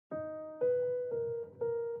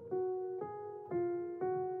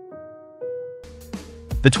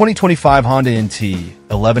The 2025 Honda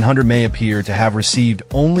NT1100 may appear to have received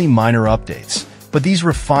only minor updates, but these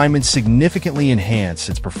refinements significantly enhance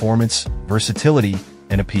its performance, versatility,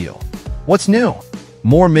 and appeal. What's new?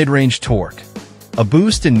 More mid-range torque. A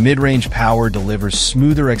boost in mid-range power delivers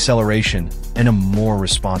smoother acceleration and a more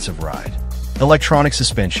responsive ride. Electronic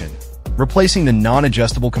suspension. Replacing the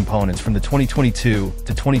non-adjustable components from the 2022 to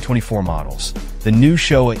 2024 models, the new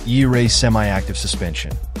Showa E-Ray semi-active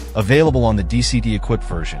suspension, available on the DCT-equipped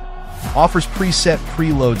version, offers preset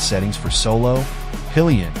preload settings for solo,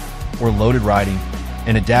 pillion, or loaded riding,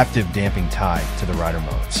 and adaptive damping tied to the rider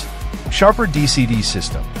modes. Sharper DCT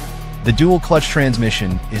system. The dual-clutch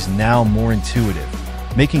transmission is now more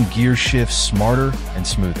intuitive, making gear shifts smarter and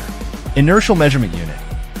smoother. Inertial measurement unit.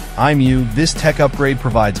 IMU, this tech upgrade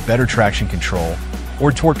provides better traction control,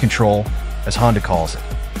 or torque control, as Honda calls it,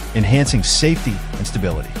 enhancing safety and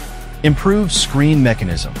stability. Improved screen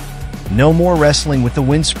mechanism. No more wrestling with the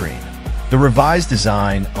windscreen. The revised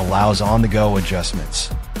design allows on-the-go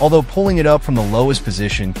adjustments, although pulling it up from the lowest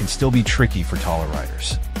position can still be tricky for taller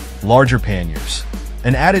riders. Larger panniers.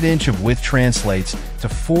 An added inch of width translates to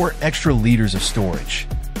 4 extra liters of storage,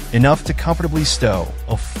 enough to comfortably stow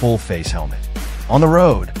a full-face helmet. On the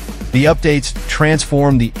road, the updates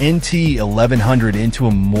transform the NT1100 into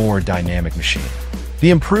a more dynamic machine. The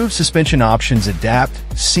improved suspension options adapt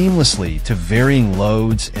seamlessly to varying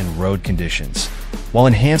loads and road conditions, while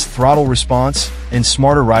enhanced throttle response and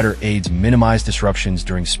smarter rider aids minimize disruptions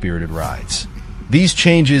during spirited rides. These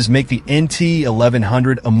changes make the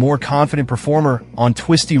NT1100 a more confident performer on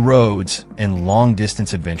twisty roads and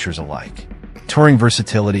long-distance adventures alike. Touring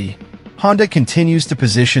versatility. Honda continues to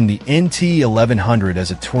position the NT1100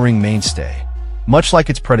 as a touring mainstay, much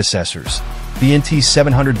like its predecessors, the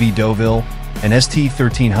NT700V Deauville and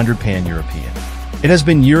ST1300 Pan-European. It has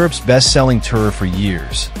been Europe's best-selling tourer for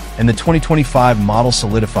years, and the 2025 model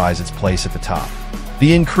solidifies its place at the top.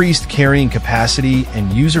 The increased carrying capacity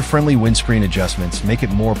and user-friendly windscreen adjustments make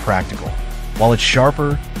it more practical, while its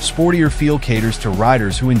sharper, sportier feel caters to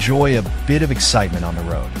riders who enjoy a bit of excitement on the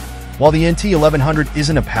road. While the NT1100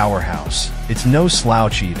 isn't a powerhouse, it's no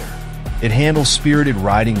slouch either. It handles spirited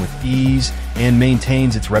riding with ease and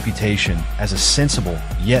maintains its reputation as a sensible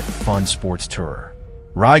yet fun sports tourer.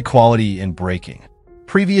 Ride quality and braking.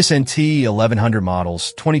 Previous NT1100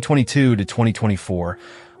 models, 2022 to 2024,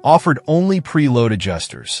 offered only preload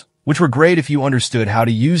adjusters, which were great if you understood how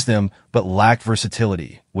to use them but lacked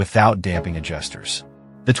versatility without damping adjusters.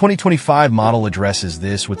 The 2025 model addresses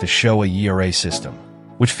this with the Showa E-Ray system,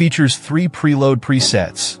 which features 3 preload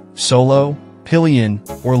presets, solo, pillion,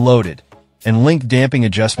 or loaded, and link damping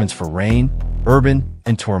adjustments for rain, urban,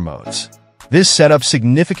 and tour modes. This setup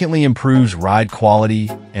significantly improves ride quality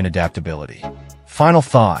and adaptability. Final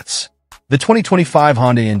thoughts. The 2025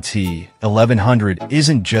 Honda NT1100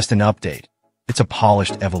 isn't just an update, it's a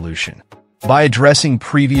polished evolution. By addressing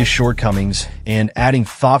previous shortcomings and adding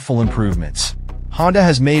thoughtful improvements, Honda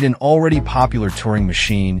has made an already popular touring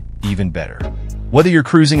machine even better. Whether you're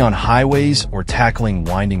cruising on highways or tackling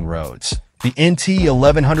winding roads, the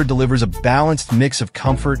NT1100 delivers a balanced mix of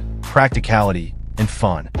comfort, practicality, and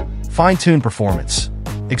fun. Fine-tuned performance.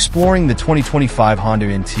 Exploring the 2025 Honda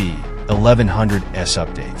NT1100S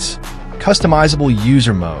updates. Customizable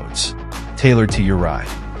user modes, tailored to your ride.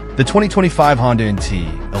 The 2025 Honda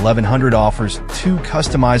NT1100 offers 2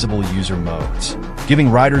 customizable user modes, giving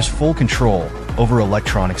riders full control over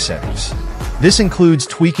electronic settings. This includes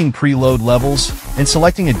tweaking preload levels and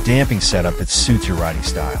selecting a damping setup that suits your riding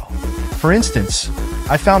style. For instance,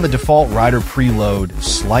 I found the default rider preload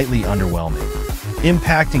slightly underwhelming,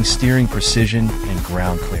 impacting steering precision and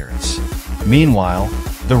ground clearance. Meanwhile,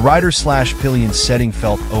 the rider/pillion setting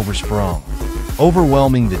felt oversprung,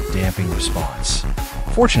 overwhelming the damping response.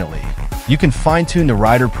 Fortunately, you can fine-tune the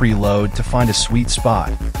rider preload to find a sweet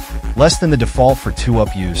spot, less than the default for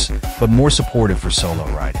 2-up use, but more supportive for solo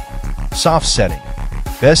riding. Soft setting.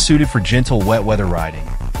 Best suited for gentle wet weather riding.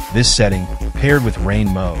 This setting, paired with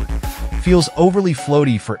rain mode, feels overly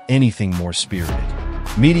floaty for anything more spirited.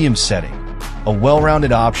 Medium setting. A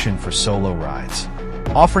well-rounded option for solo rides,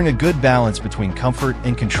 offering a good balance between comfort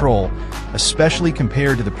and control, especially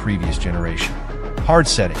compared to the previous generation. Hard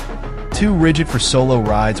setting. Too rigid for solo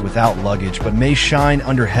rides without luggage but may shine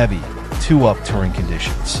under heavy, 2-up touring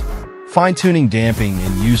conditions. Fine-tuning damping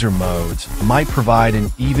in user modes might provide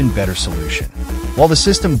an even better solution. While the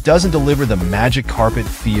system doesn't deliver the magic carpet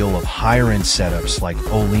feel of higher-end setups like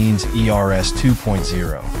Ohlins ERS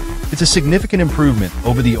 2.0, it's a significant improvement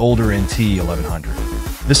over the older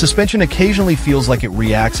NT1100. The suspension occasionally feels like it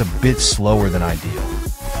reacts a bit slower than ideal,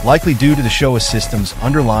 likely due to the Showa system's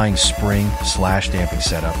underlying spring/damping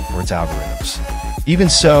setup or its algorithms. Even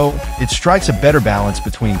so, it strikes a better balance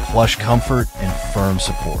between plush comfort and firm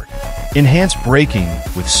support. Enhanced braking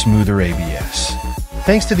with smoother ABS.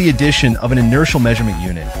 Thanks to the addition of an inertial measurement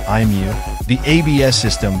unit, IMU, the ABS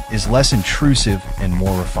system is less intrusive and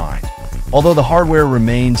more refined. Although the hardware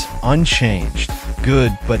remains unchanged,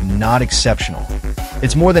 good but not exceptional,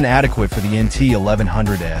 it's more than adequate for the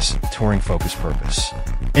NT1100's touring-focused purpose.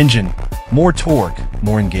 Engine: more torque,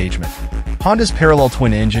 more engagement. Honda's parallel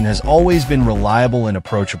twin engine has always been reliable and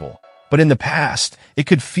approachable, but in the past, it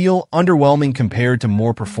could feel underwhelming compared to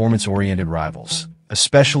more performance-oriented rivals,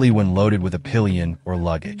 especially when loaded with a pillion or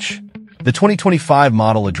luggage. The 2025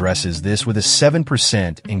 model addresses this with a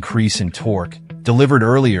 7% increase in torque, delivered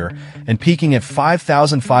earlier and peaking at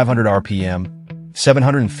 5,500 RPM,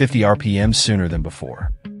 750 RPM sooner than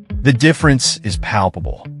before. The difference is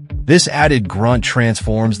palpable. This added grunt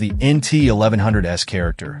transforms the NT1100's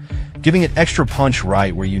character, giving it extra punch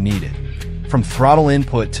right where you need it, from throttle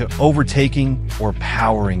input to overtaking or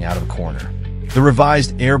powering out of a corner. The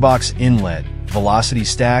revised airbox inlet, velocity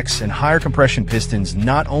stacks, and higher compression pistons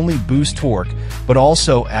not only boost torque, but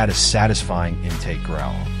also add a satisfying intake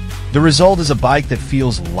growl. The result is a bike that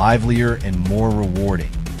feels livelier and more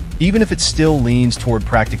rewarding, even if it still leans toward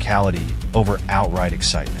practicality over outright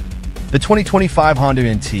excitement. The 2025 Honda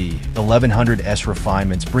NT1100's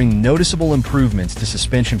refinements bring noticeable improvements to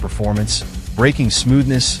suspension performance, braking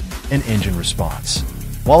smoothness, and engine response.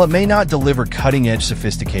 While it may not deliver cutting-edge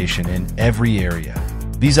sophistication in every area,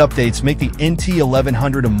 these updates make the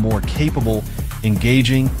NT1100 a more capable,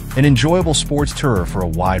 engaging, and enjoyable sports tourer for a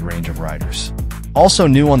wide range of riders. Also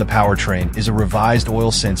new on the powertrain is a revised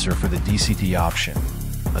oil sensor for the DCT option,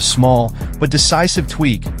 a small but decisive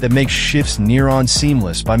tweak that makes shifts near-on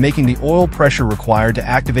seamless by making the oil pressure required to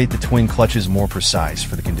activate the twin clutches more precise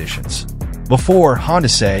for the conditions. Before, Honda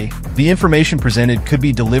say, the information presented could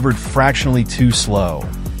be delivered fractionally too slow,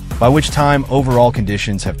 by which time overall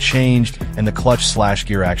conditions have changed and the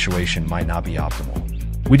clutch/gear actuation might not be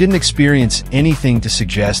optimal. We didn't experience anything to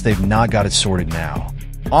suggest they've not got it sorted now.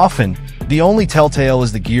 Often, the only telltale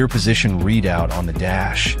is the gear position readout on the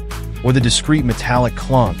dash, or the discrete metallic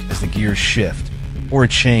clunk as the gears shift, or a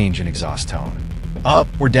change in exhaust tone. Up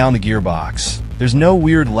or down the gearbox, there's no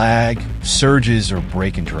weird lag, surges, or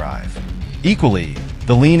break and drive. Equally,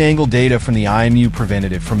 the lean angle data from the IMU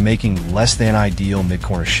prevented it from making less than ideal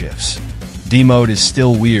mid-corner shifts. D-mode is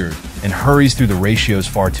still weird and hurries through the ratios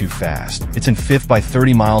far too fast. It's in 5th by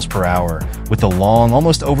 30 miles per hour, with the long,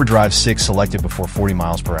 almost overdrive 6 selected before 40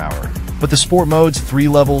 miles per hour. But the sport mode's 3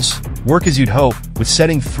 levels work as you'd hope, with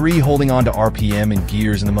setting 3 holding on to RPM and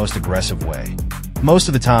gears in the most aggressive way. Most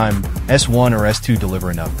of the time, S1 or S2 deliver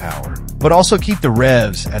enough power, but also keep the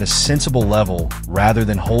revs at a sensible level rather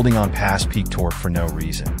than holding on past peak torque for no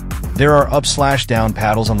reason. There are up/down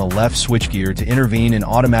paddles on the left switchgear to intervene in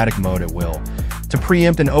automatic mode at will, to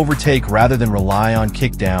preempt an overtake rather than rely on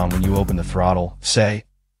kick down when you open the throttle, say,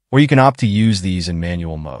 or you can opt to use these in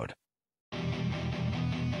manual mode.